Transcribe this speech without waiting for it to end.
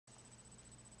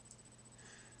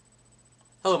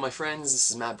Hello, my friends. This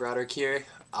is Matt Broderick here.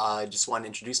 I just want to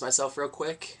introduce myself real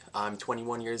quick. I'm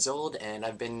 21 years old, and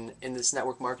I've been in this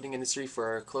network marketing industry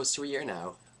for close to a year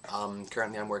now.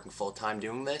 Currently, I'm working full time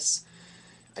doing this.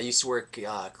 I used to work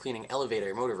cleaning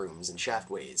elevator motor rooms and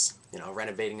shaftways,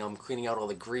 renovating them, cleaning out all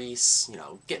the grease,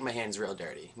 getting my hands real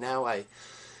dirty. Now I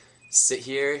sit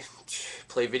here,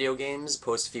 play video games,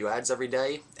 post a few ads every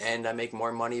day, and I make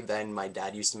more money than my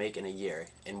dad used to make in a year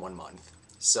in 1 month.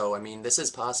 So, I mean, this is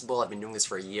possible. I've been doing this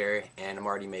for a year, and I'm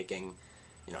already making,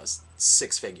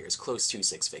 six figures, close to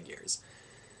six figures.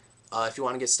 If you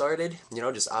want to get started,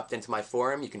 just opt into my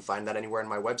forum. You can find that anywhere on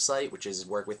my website, which is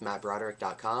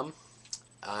workwithmattbroderick.com.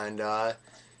 And,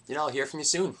 I'll hear from you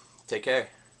soon. Take care.